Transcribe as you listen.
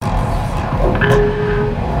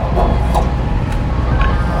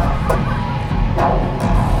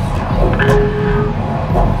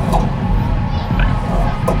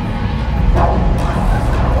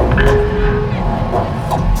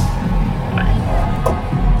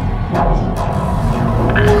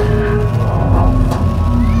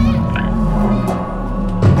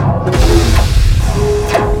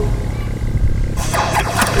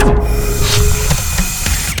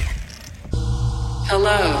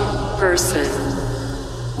person.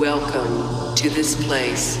 Welcome to this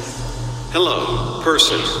place. Hello,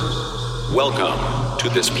 person. Welcome to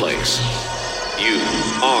this place. You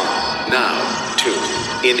are now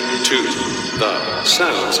tuned into the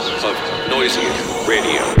sounds of Noisia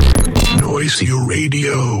Radio. Noisia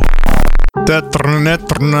Radio.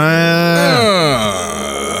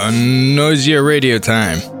 Noisia Radio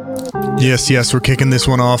time. Yes, we're kicking this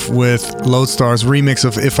one off with Loadstar's remix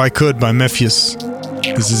of If I Could by Mephius.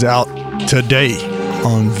 This is out today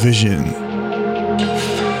on Vision.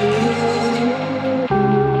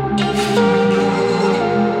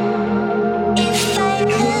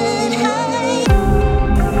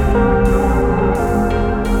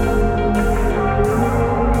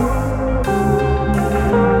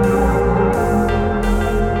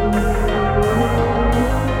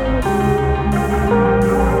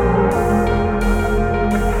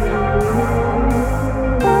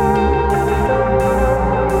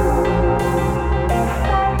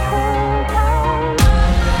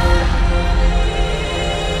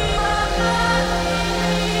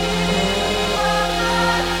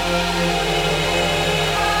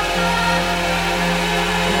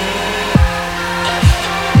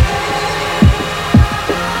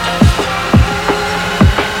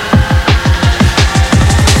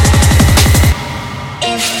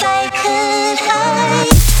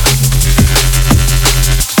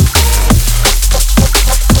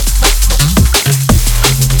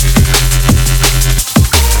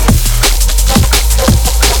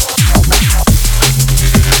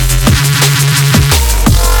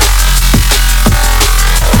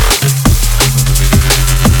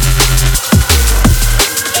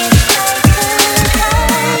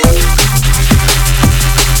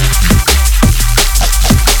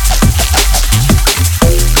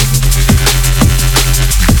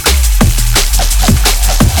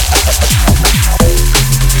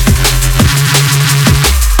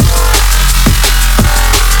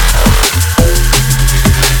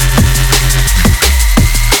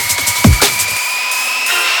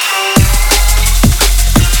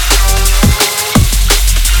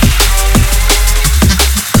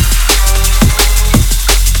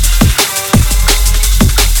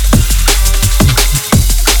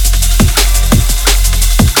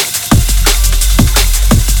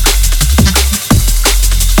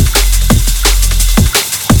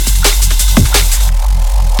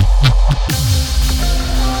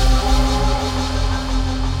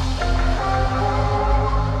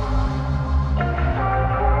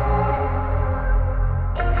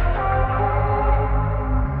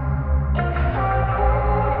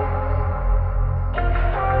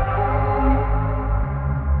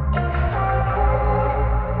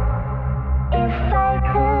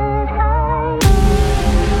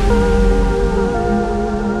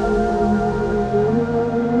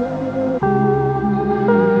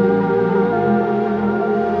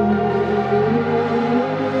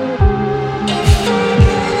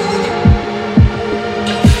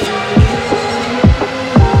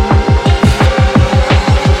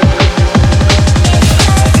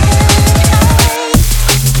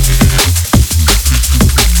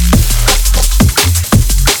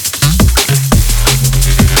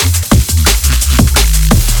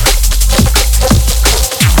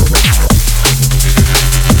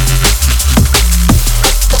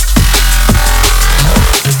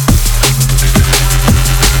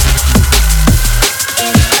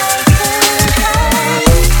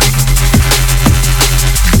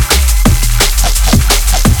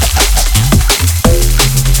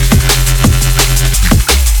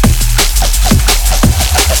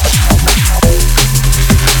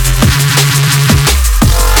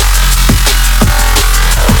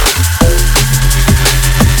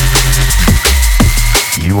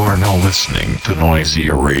 Listening to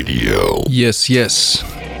Noisia Radio. Yes.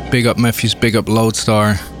 Big up Mephius, big up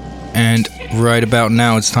Loadstar. And right about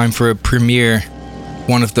now, it's time for a premiere.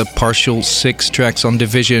 One of the partial 6 tracks on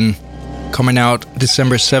Division. Coming out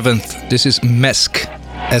December 7th. This is Mesk,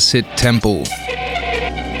 Acid Temple.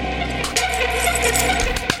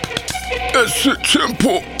 Acid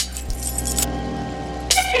Temple.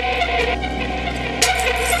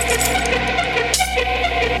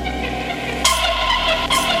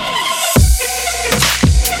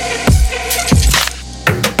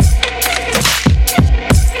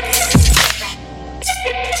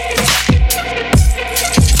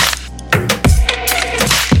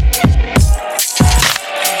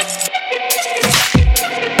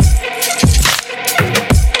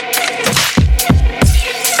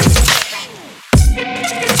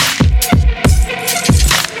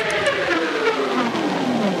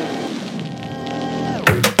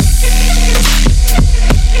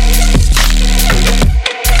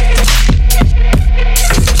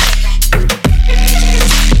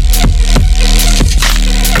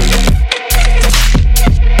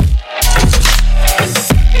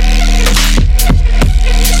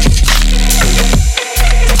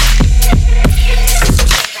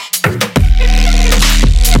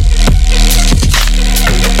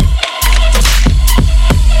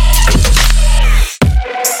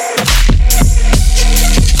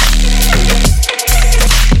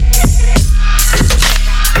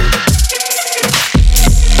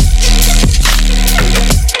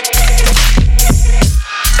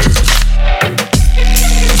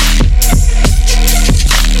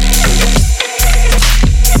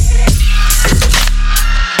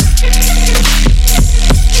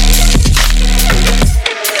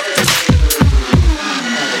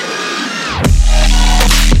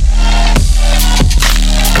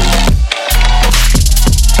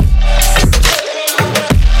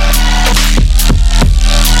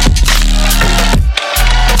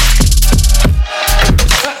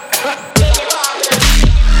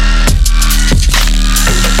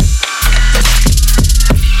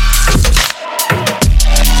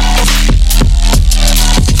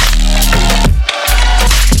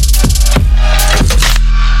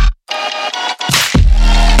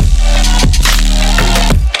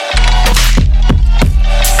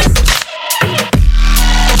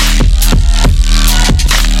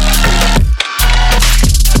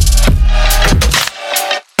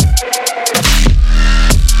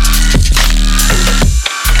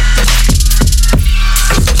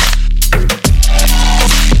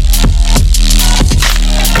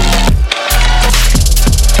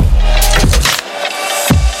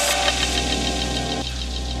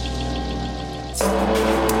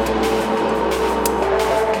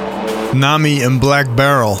 Nami and Black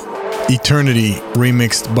Barrel, Eternity,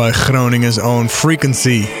 remixed by Groningen's own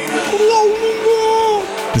Frequency.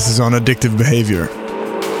 This is on Addictive Behavior.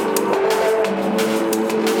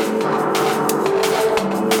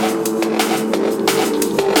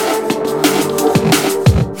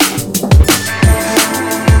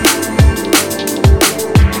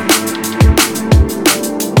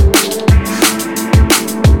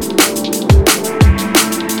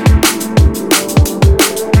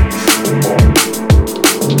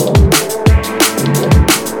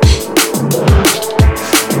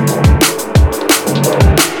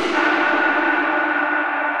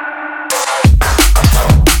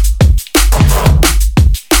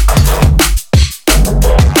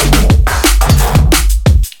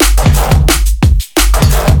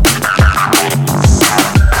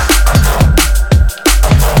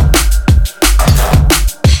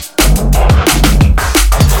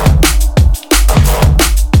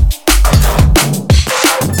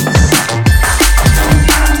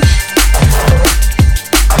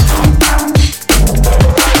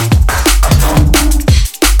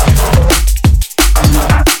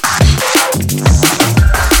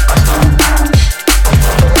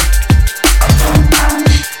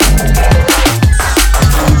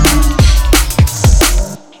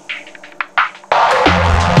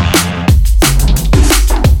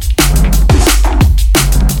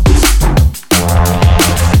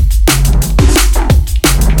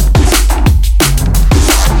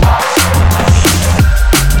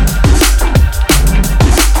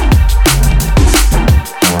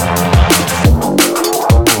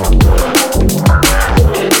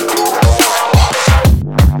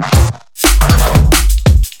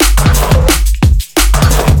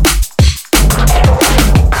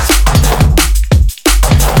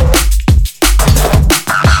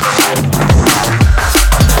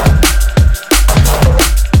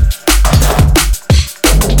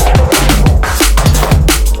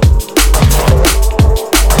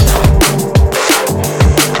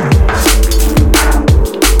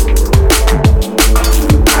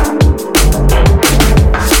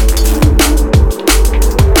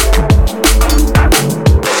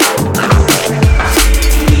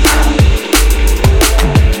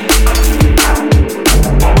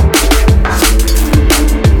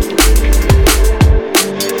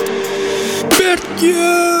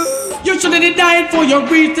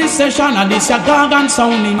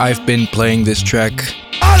 I've been playing this track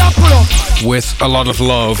with a lot of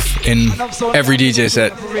love in every DJ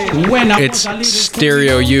set. It's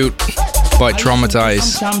Stereo Youth by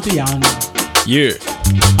Traumatize. Yeah.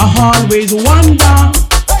 I always wonder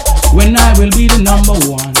when I will be the number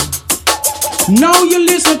one. Now you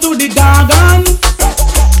listen to the Gargan,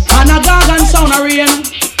 and a Gargan sound a rain.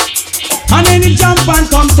 And then you jump and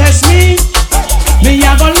come test me. Me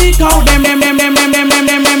a go leak out them.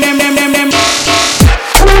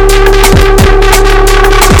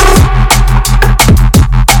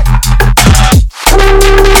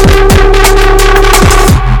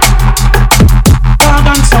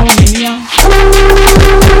 Gargan sound in here.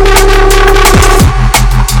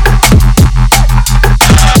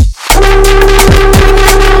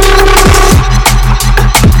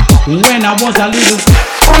 When I was a little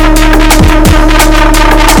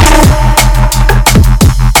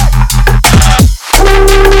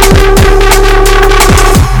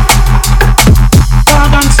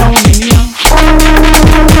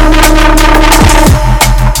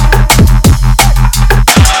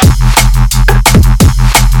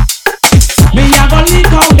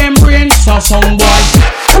sound boy.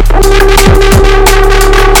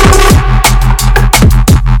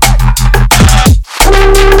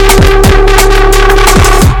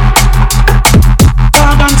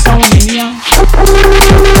 Gargan sound in here.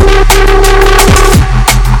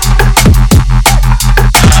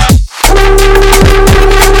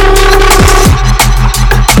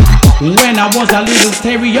 When I was a little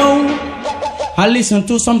stereo, I listened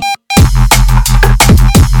to some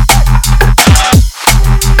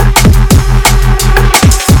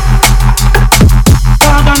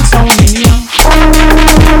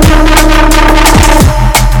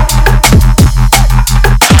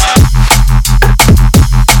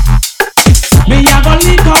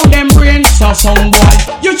sound boy.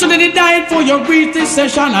 You should have died for your greatest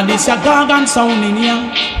session, and this your Gargan sound in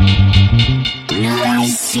here.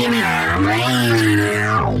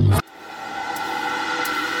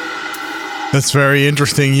 That's very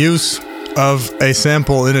interesting use of a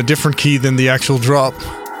sample in a different key than the actual drop.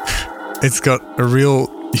 It's got a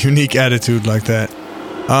real unique attitude like that.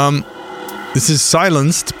 This is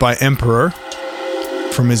Silenced by Emperor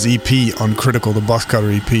from his EP on Critical, the Box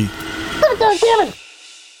Cutter EP.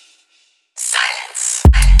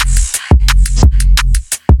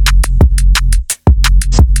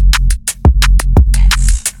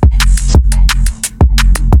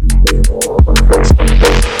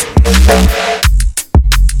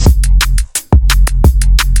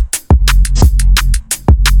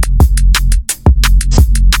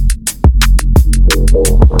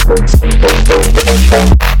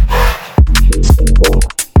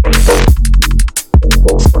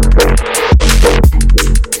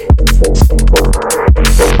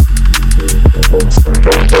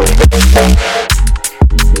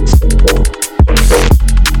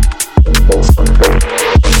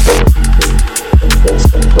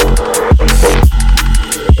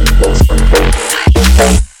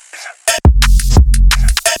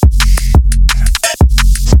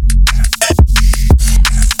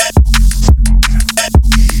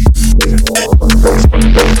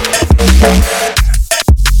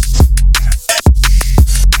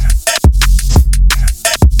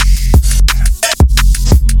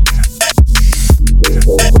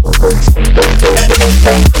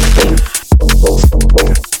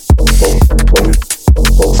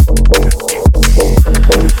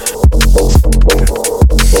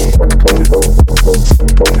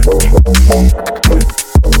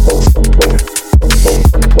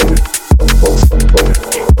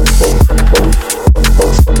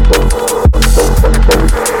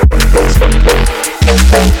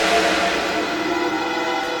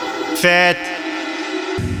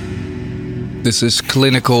 This is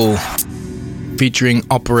Clinical featuring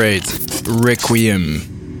Operate Requiem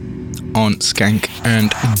on Skank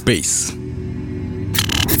and Bass.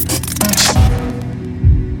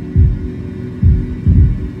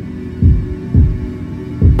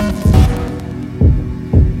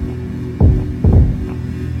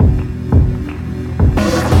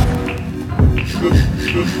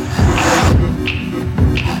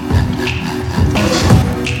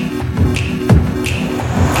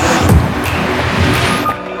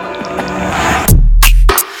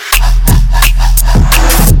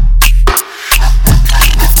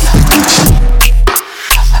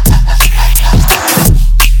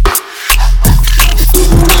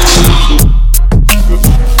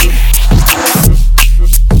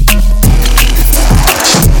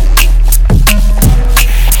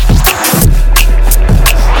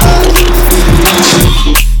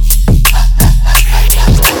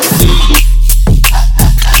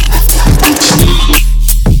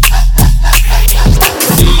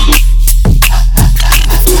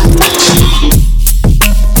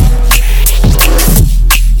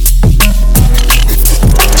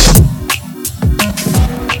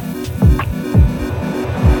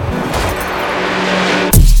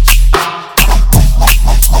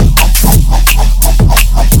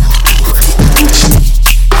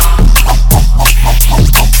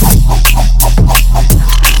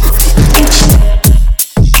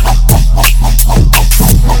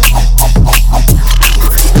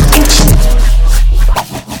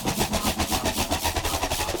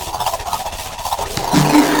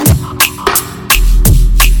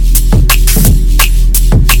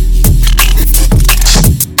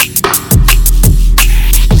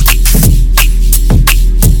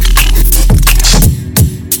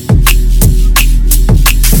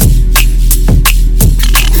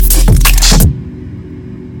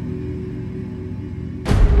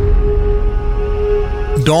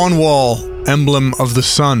 Dawnwall, Emblem of the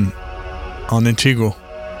Sun on Integral.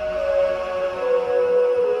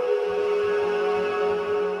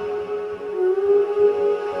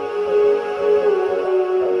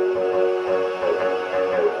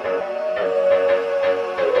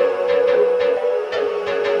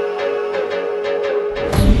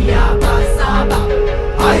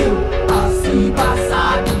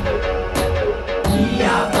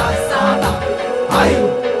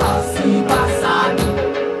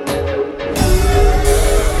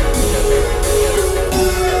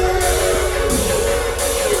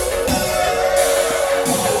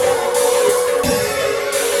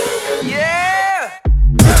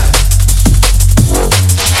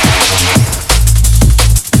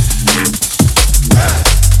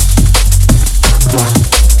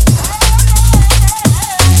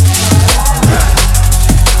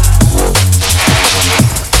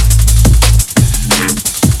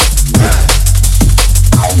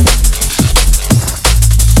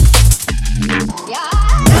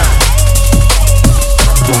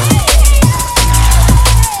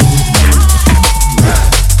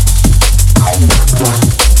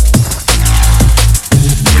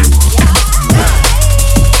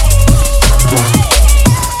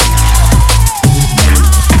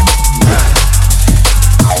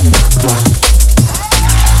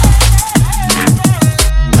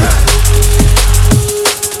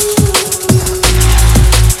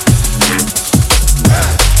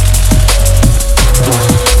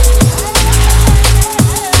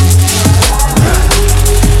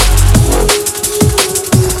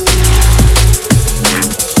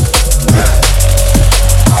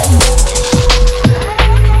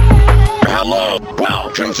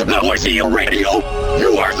 listening to Noisy Radio.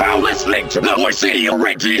 You are now listening to Noisy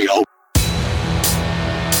Radio.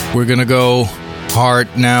 We're gonna go hard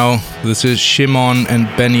now. This is Shimon and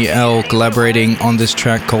Benny L collaborating on this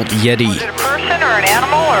track called Yeti. Is it a person or an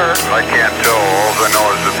animal or? I can't tell. All I know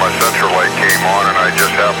is that my central light came on and I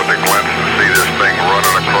just happened to glimpse and see this thing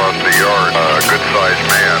running across the yard. A good-sized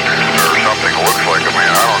man or something that looks like a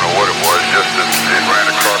man. I don't know what it was, just that it ran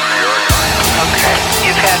across the yard. Okay.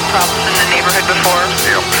 You've had problems in the neighborhood before?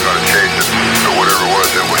 Yep, trying to chase it. But whatever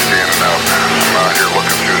it was standing out. I'm out here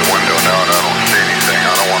looking through the window now and I don't see anything.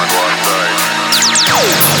 I don't want to go outside. Do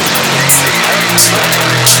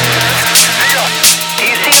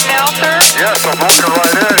you see him now, sir? Yes, I'm looking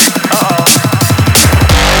right at him.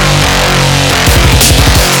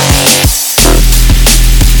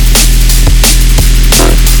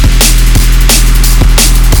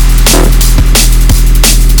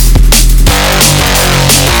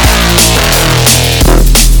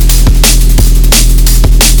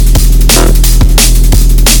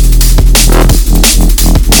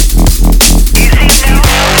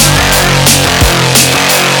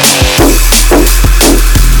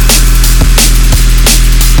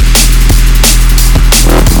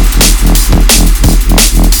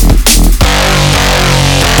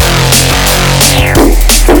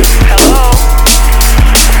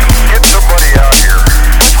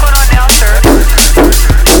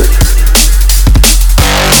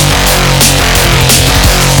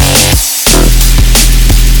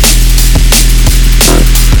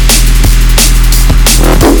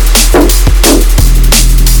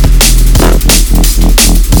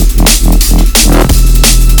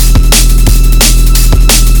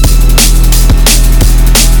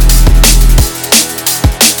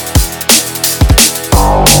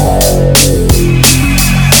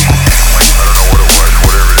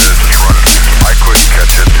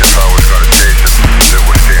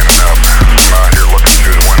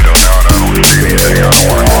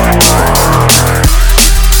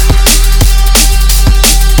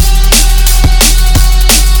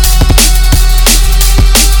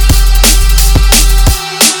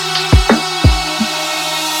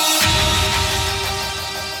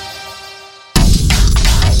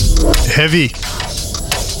 Heavy.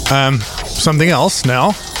 Something else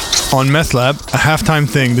now on Meth Lab, a halftime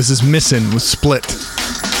thing. This is Missin' with Split.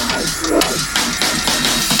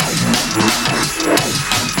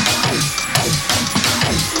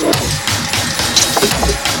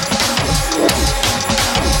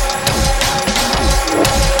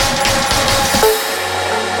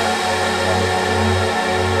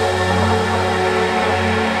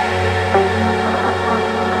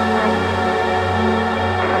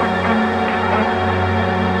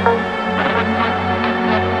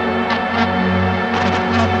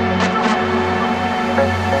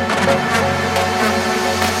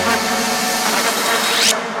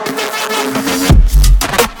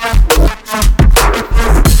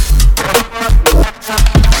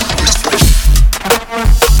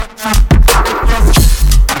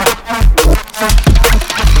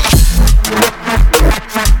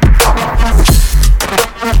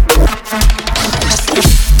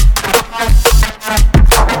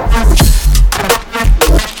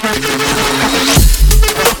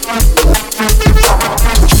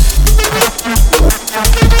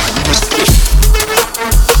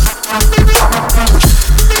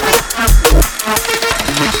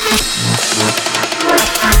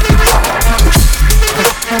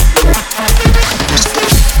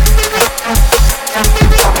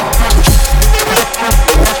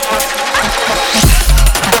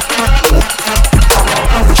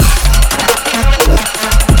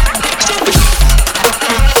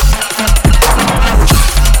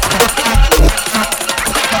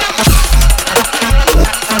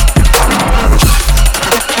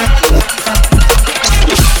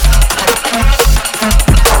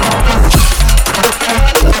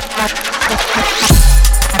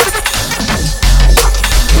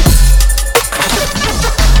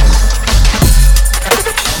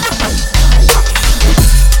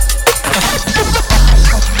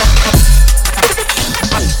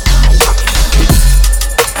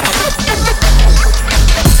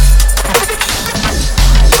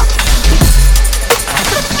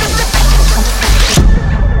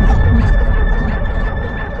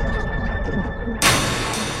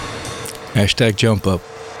 Hashtag jump up.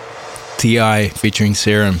 T.I. featuring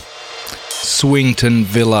Serum. Swington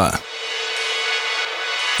Villa.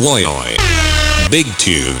 Oi oi. Big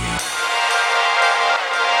tune.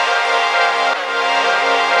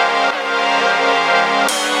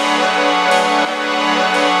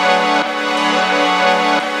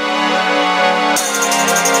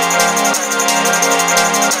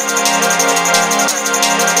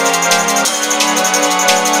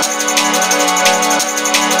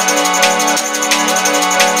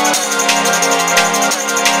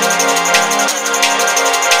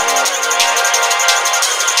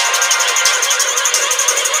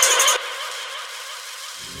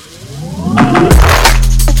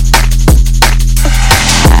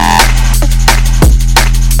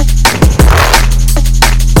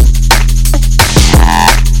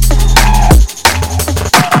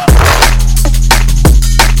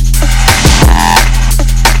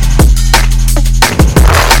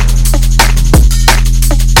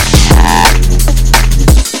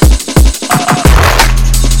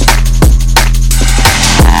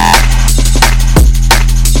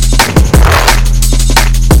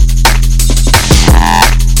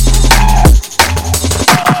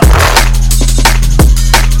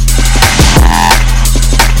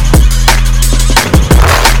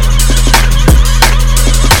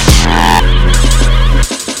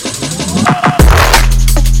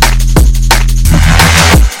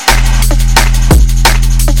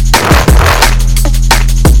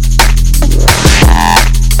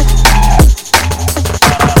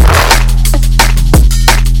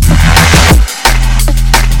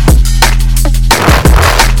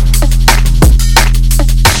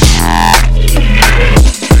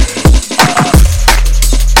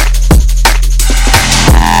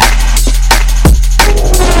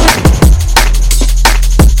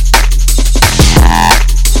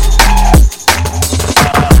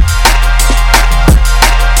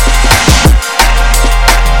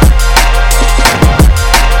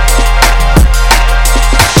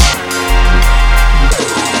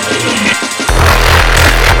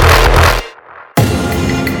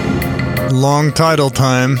 song Title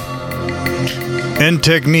Time. And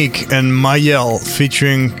Technique and Mayel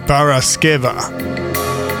featuring Paraskiva.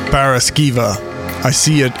 I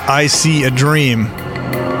see a dream.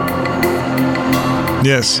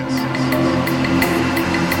 Yes.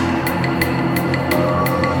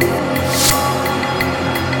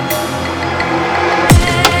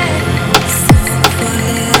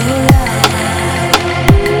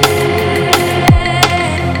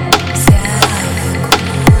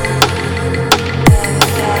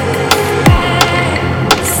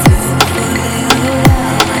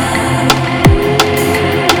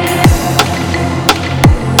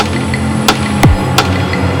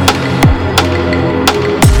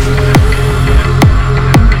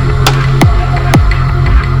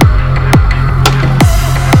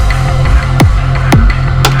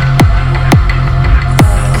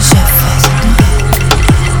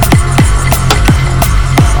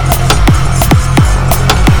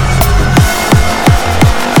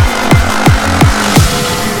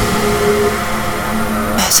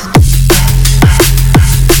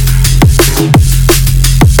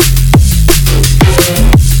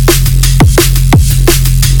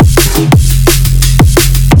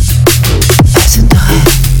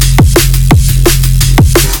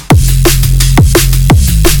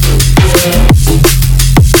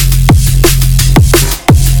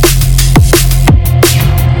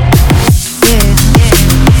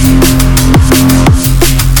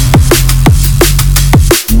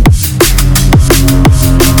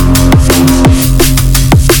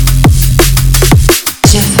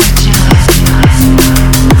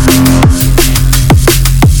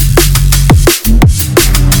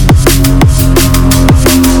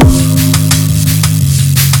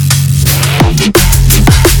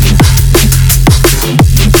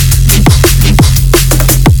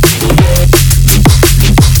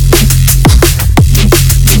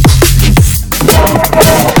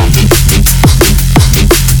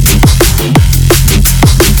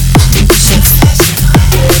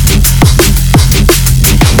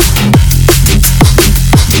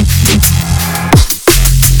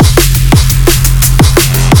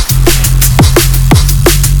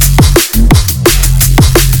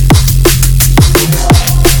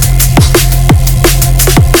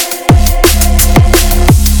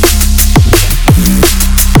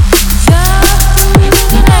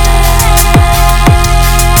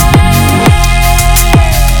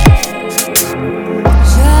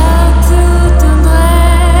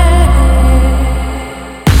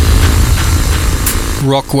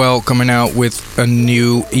 Rockwell coming out with a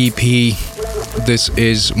new EP. This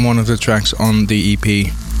is one of the tracks on the EP.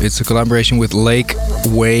 It's a collaboration with Lake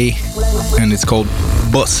Way and it's called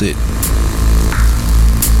Bust It.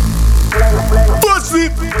 Bust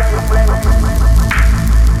it!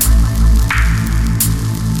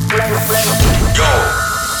 Yo!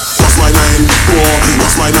 What's my name?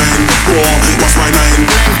 What's my name? What's my name?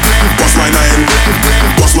 What's my name?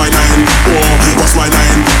 What's my name? What's my name? What's my name?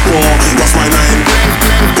 What's my name?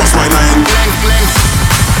 What's my name? What's my name?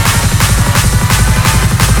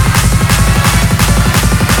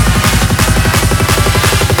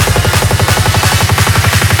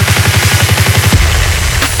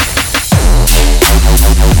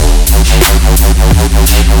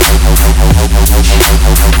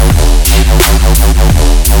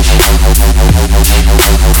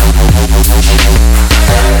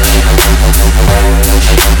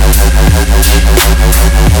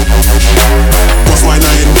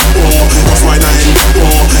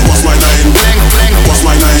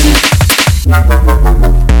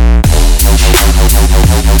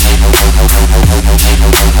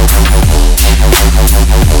 What's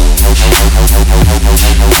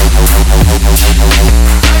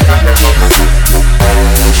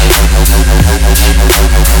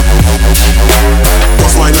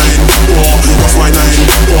name? What's my name? What's my name? What's my name?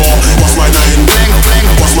 What's my name?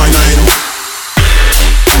 What's my name?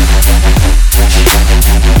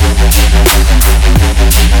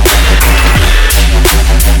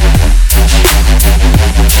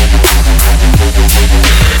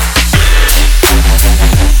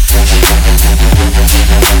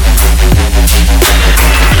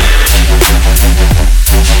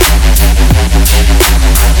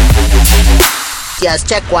 Yes,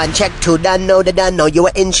 check one, check two, done know. You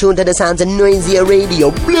are in tune to the sounds of Noisy Radio.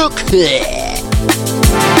 Look.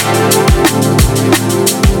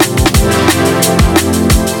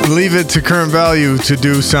 Leave it to Current Value to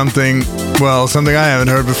do something, well, something I haven't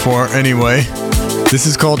heard before anyway. This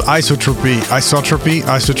is called Isotropy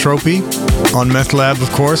on Meth Lab,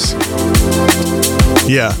 of course.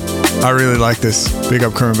 Yeah, I really like this. Big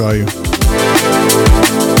up Current Value.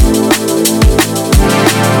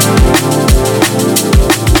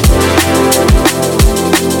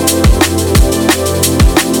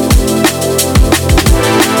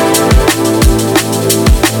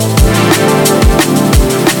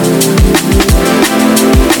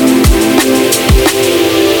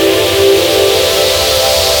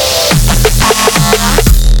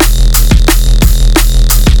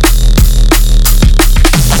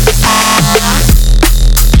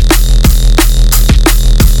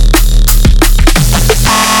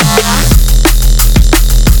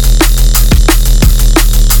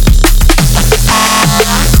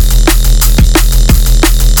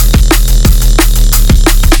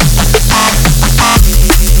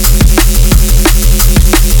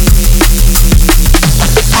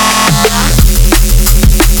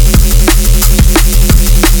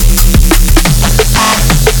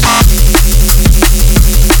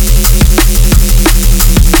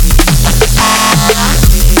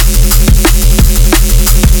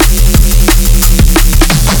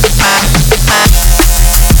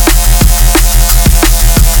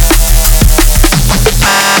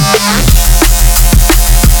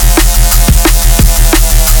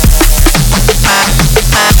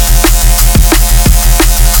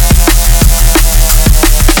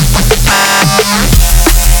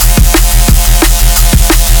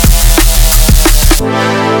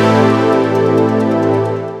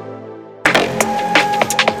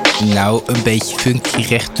 Nou, een beetje funky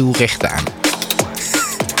recht toe, recht aan.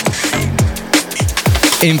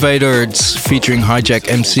 Invaders featuring Hijack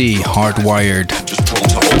MC, Hardwired. Just prone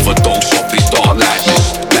to overdose of this dark lightness.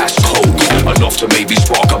 That's cold, enough to maybe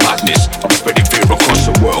spark a madness. I'm spreading fear across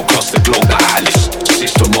the world, across the globe, the atlas.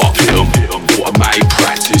 System up, hit 'em, automatic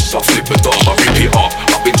practice. I flip it up, I rip it up.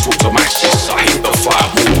 I've been taught to match this, I hit the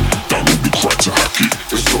firewall. Don't be quite to hack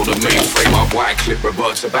it. Restore the mainframe, I white clip,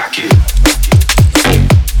 revert to back it.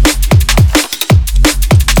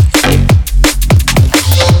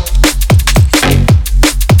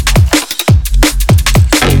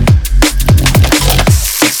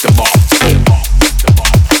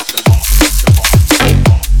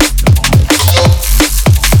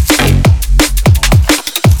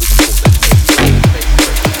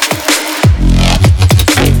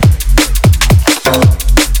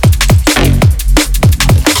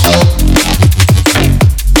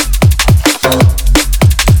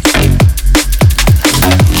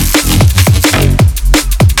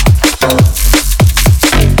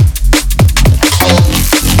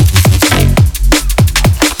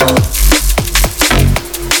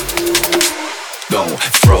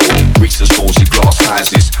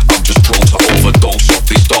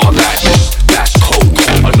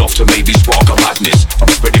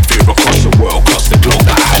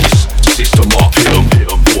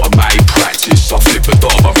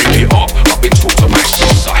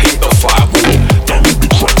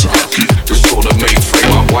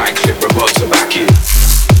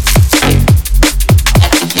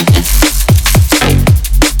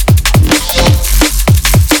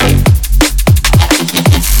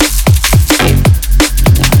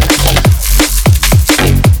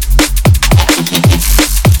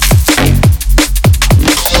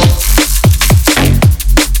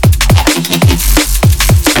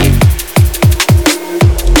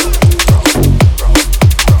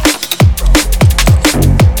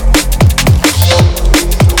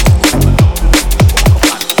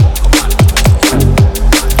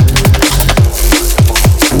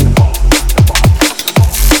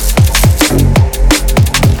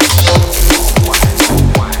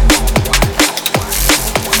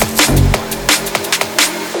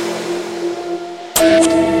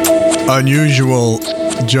 Unusual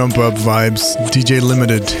jump up vibes, DJ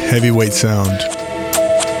Limited, heavyweight sound.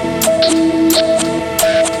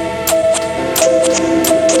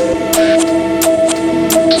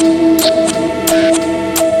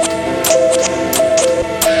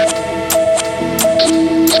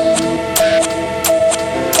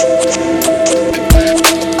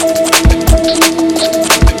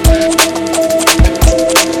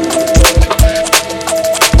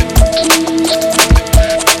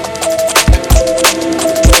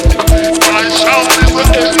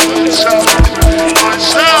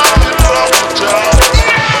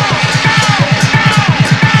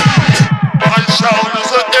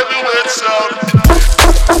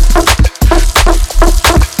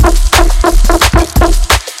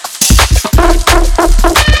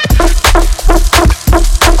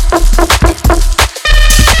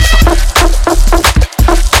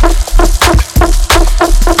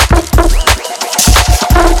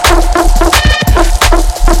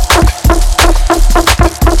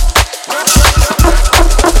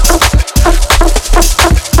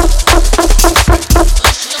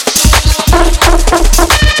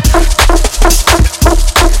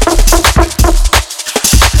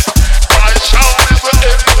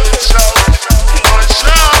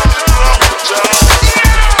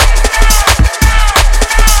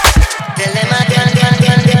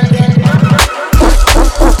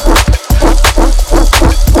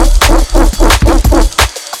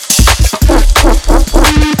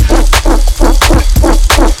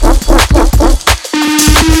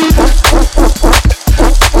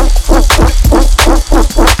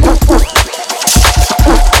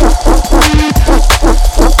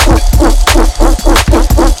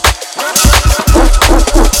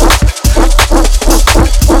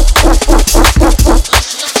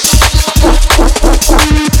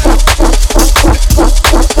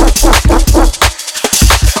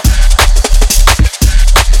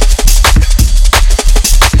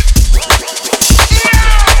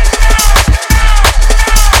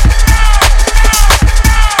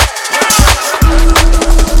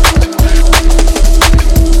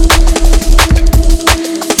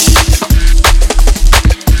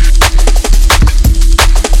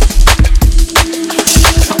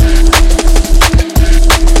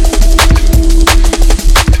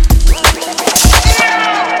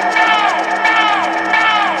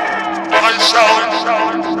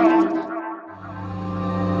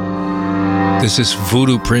 This is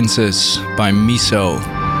Voodoo Princess by Miso.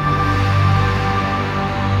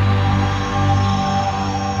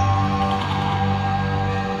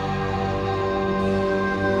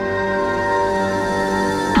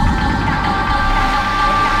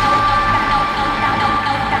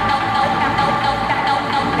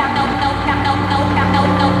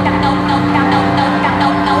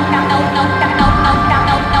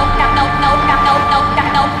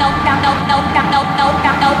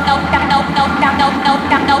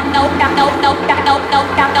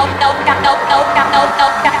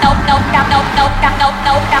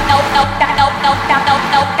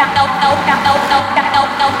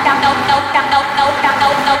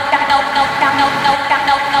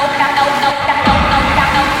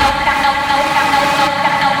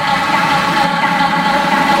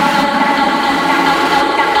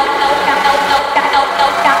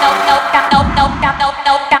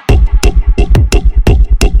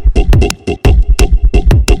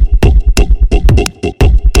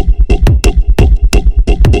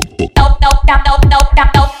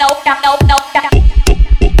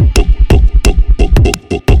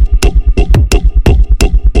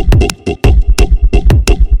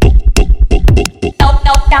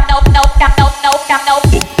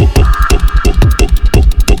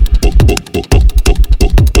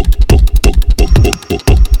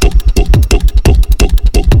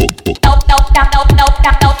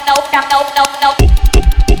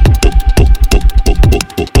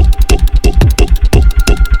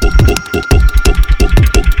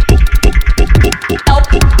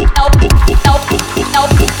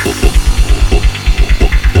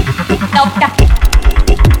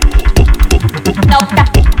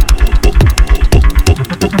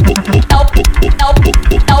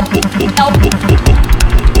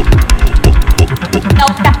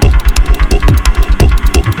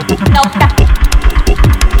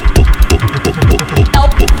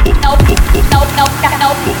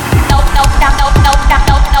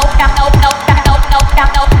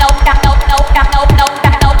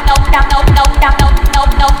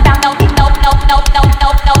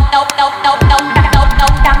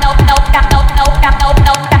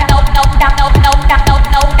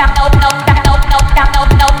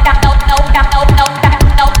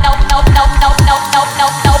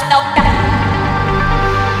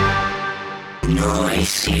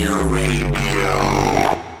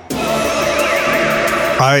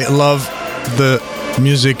 I love the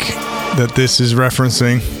music that this is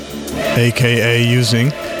referencing, aka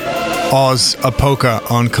using Oz a polka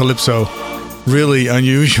on Calypso. Really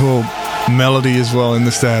unusual melody as well in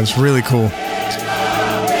the stabs. Really cool.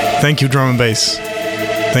 Thank you, drum and bass.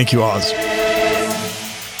 Thank you, Oz.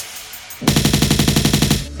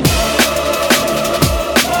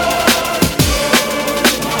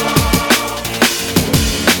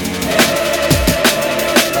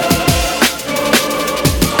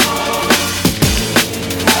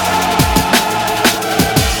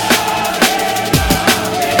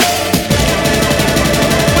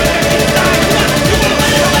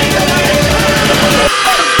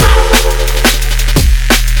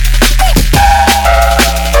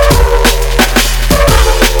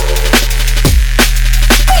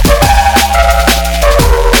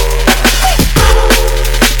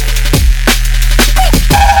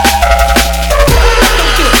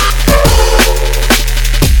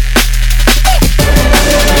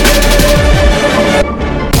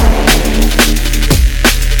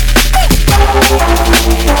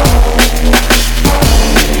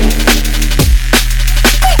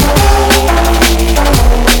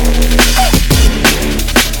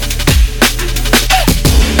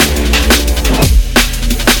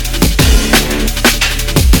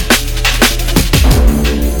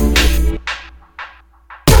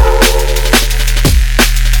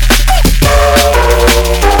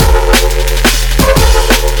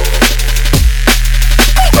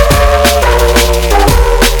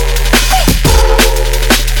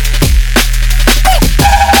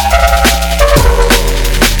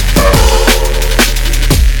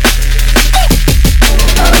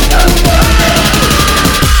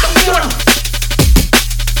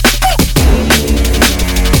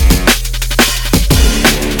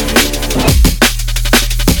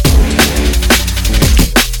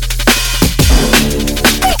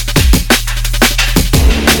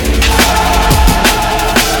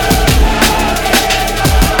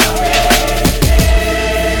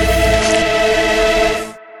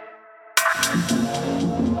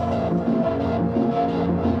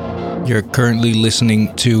 You're currently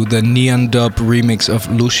listening to the Neon Dub remix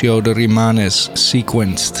of Lucio de Rimanes,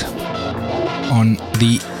 sequenced on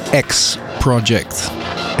the X project.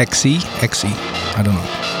 XE? I don't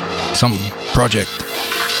know. Some project.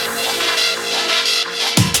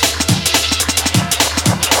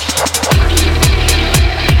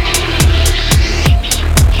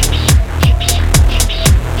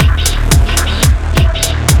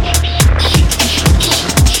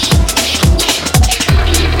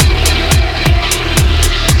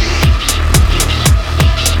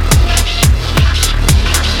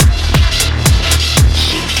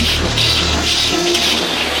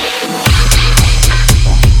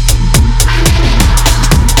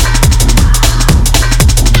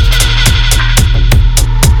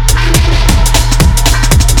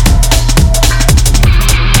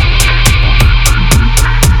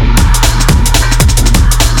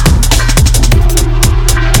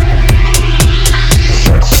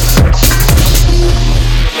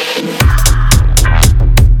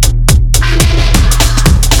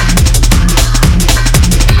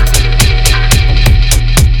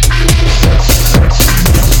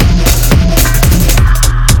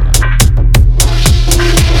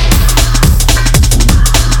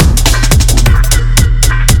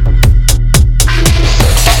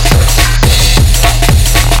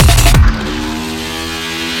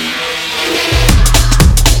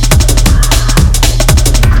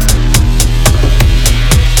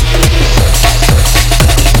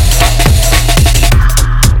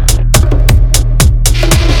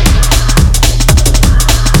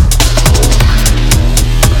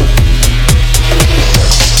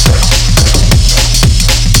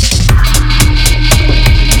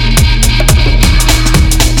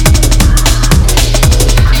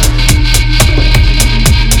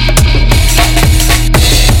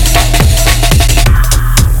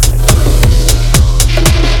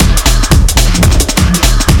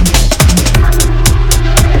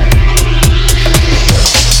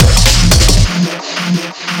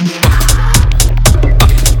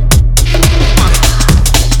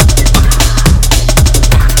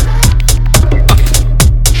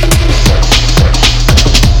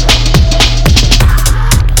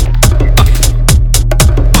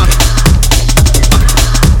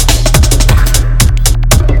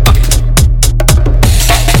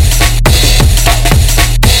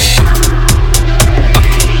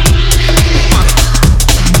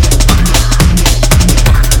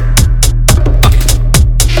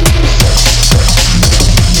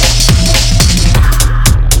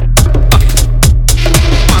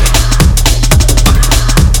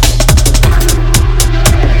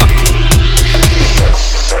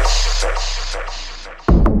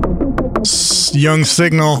 Young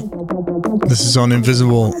Signal. This is on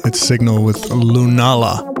Invisible. It's Signal with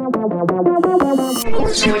Lunala.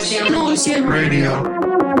 Radio.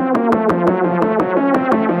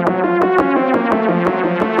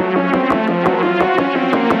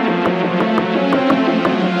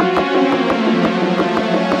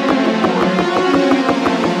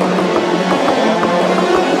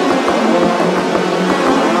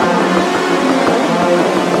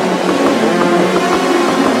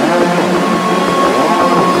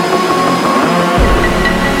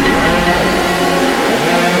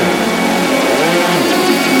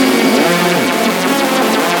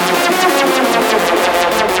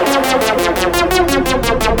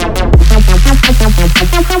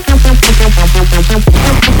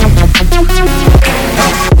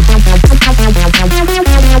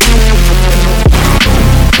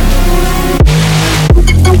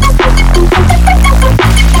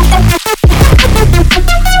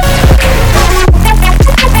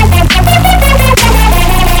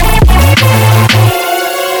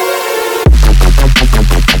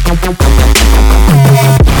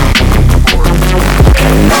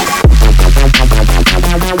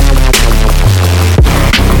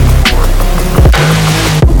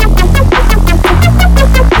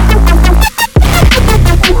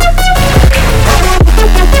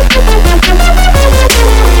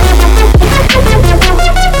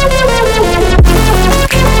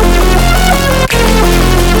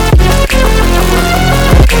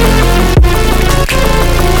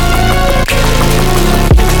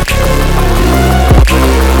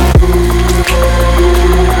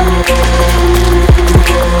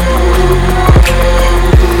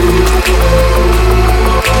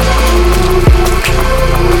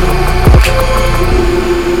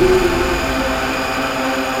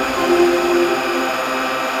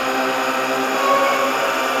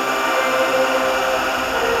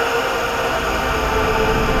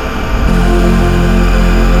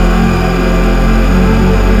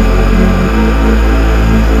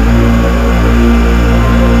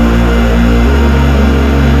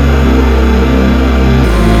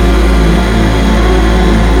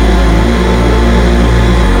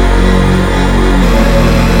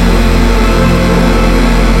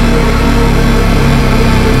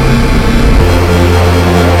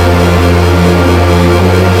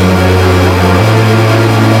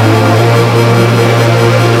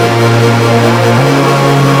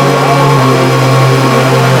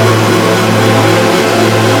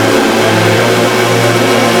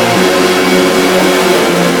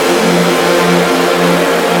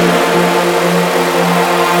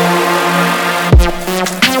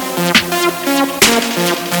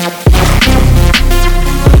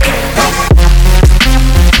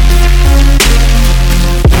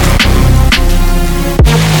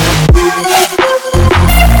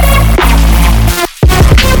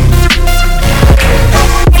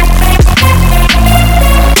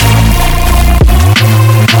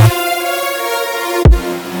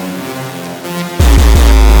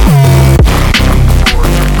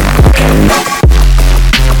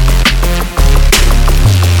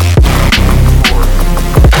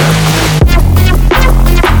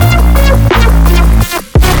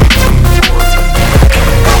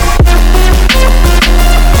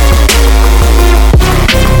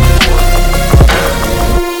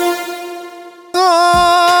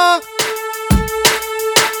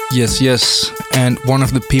 Yes, and one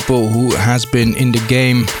of the people who has been in the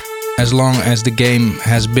game as long as the game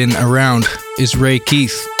has been around is Ray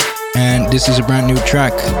Keith, and this is a brand new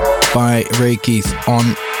track by Ray Keith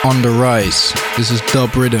on the Rise. This is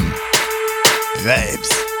Dub Rhythm. Vibes.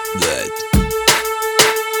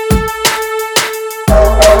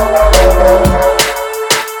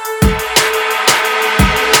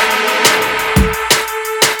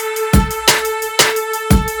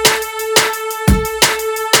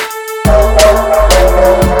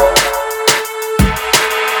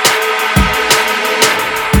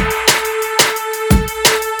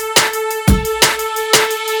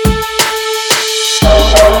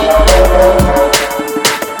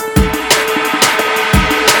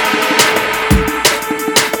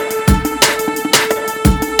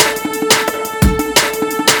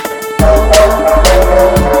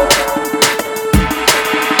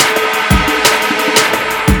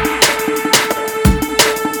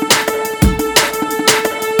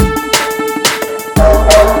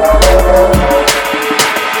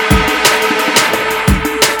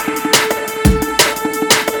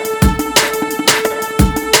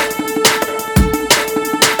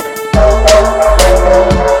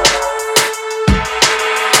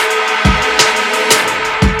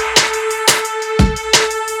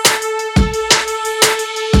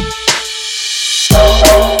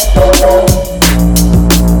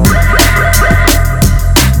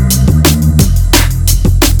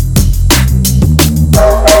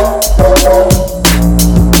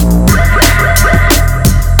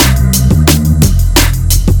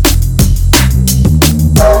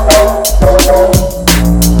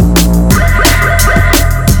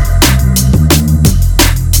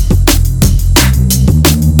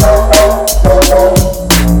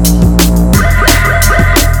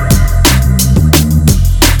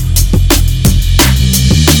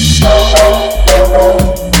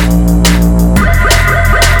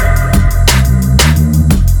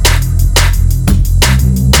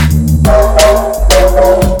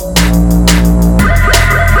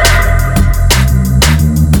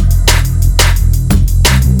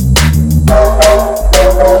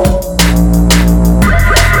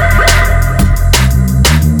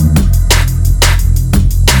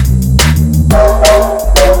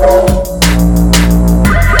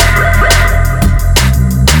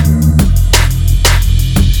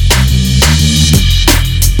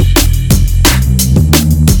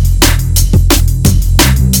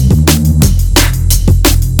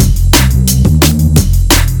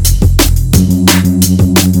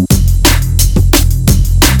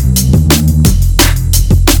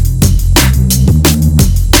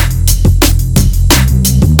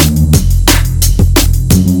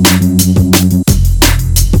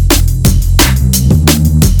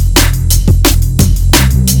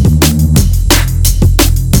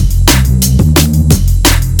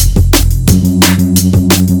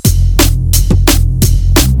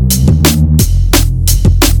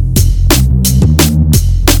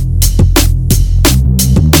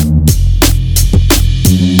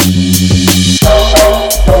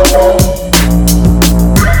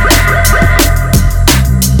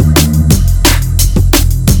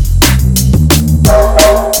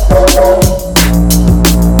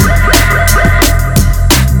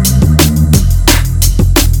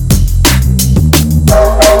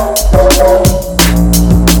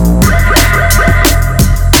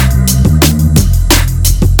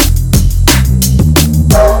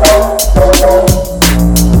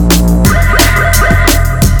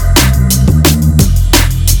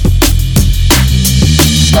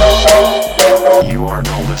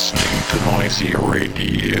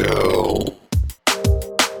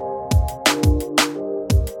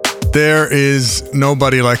 There is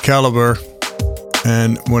nobody like Caliber,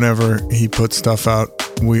 and whenever he puts stuff out,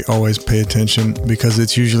 we always pay attention because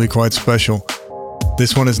it's usually quite special.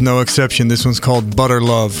 This one is no exception. This one's called Butter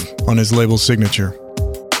Love on his label Signature.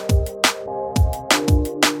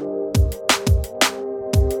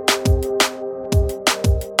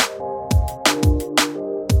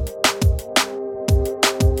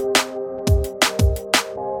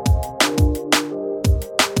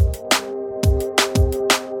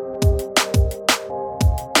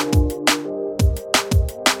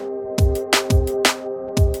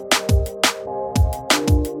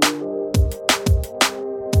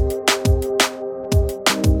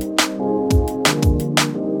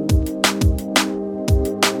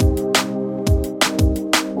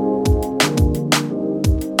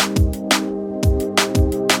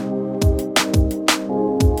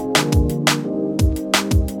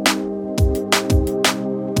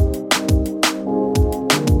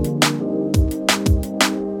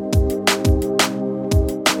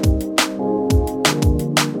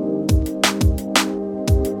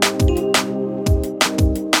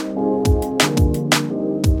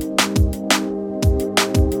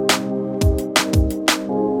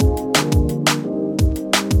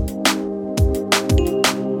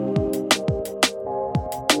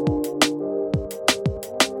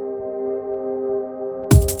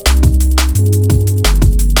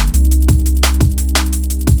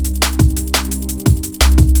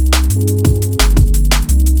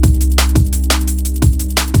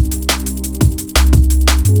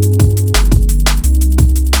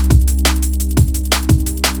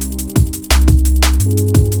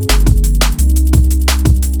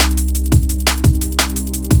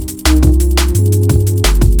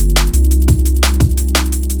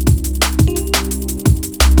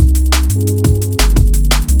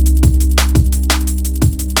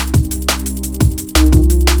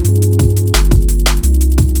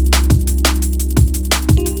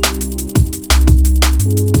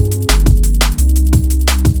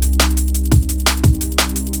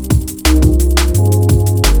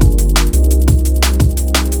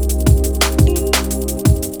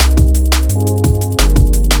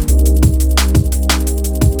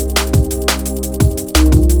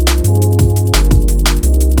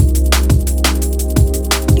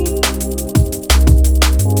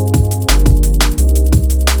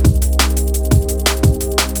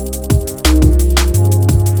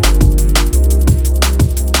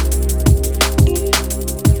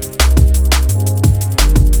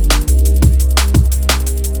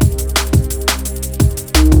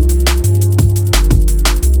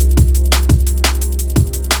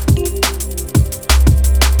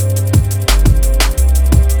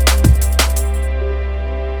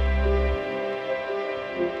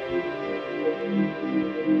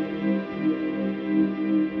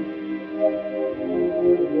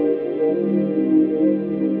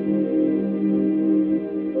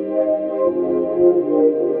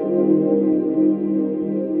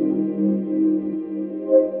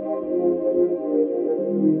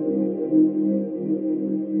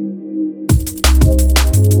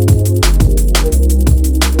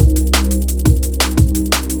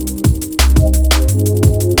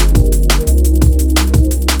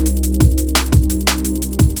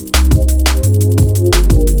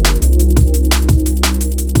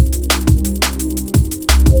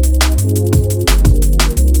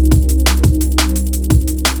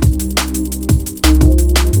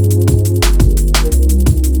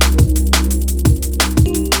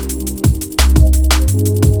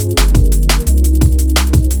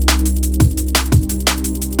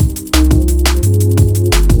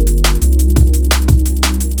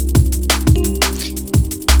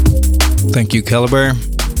 Thank you, Caliber,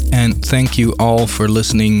 and thank you all for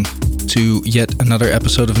listening to yet another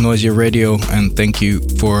episode of Noisia Radio, and thank you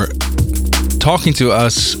for talking to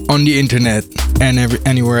us on the internet and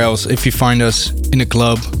anywhere else if you find us in a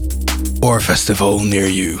club or a festival near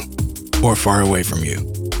you or far away from you.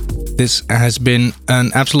 This has been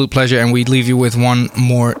an absolute pleasure, and we leave you with one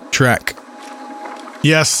more track.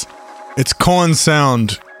 Yes, it's Cohen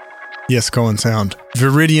Sound. Yes, Cohen Sound.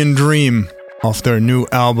 Viridian Dream off their new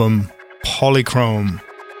album, Polychrome.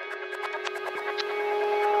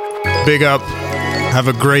 Big up. Have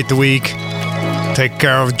a great week. Take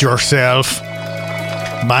care of yourself.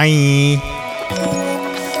 Bye.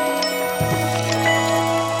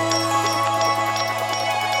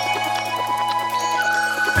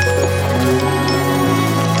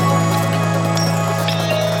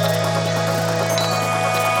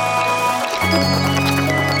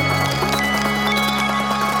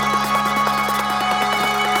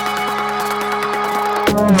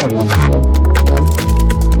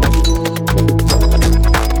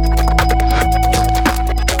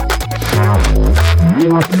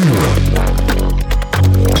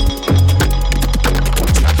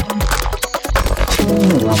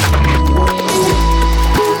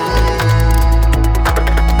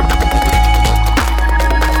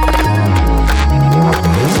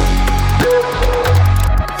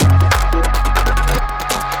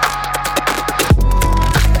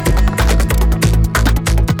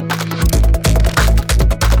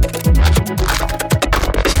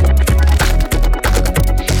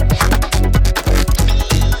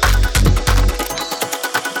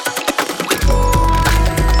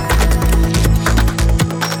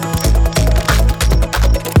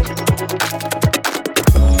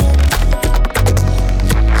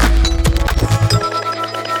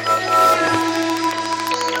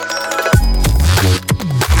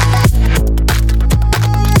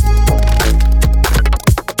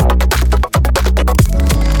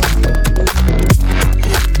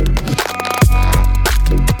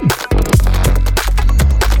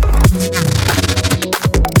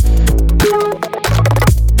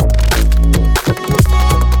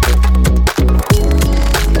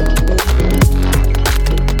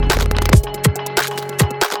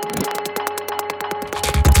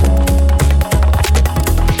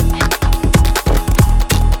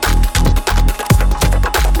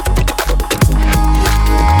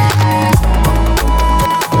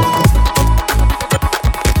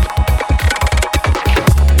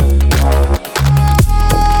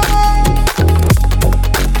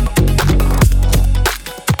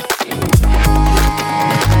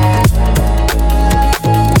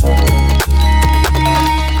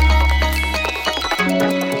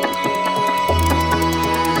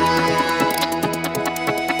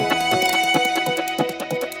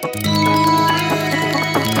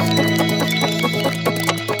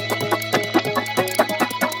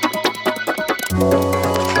 you.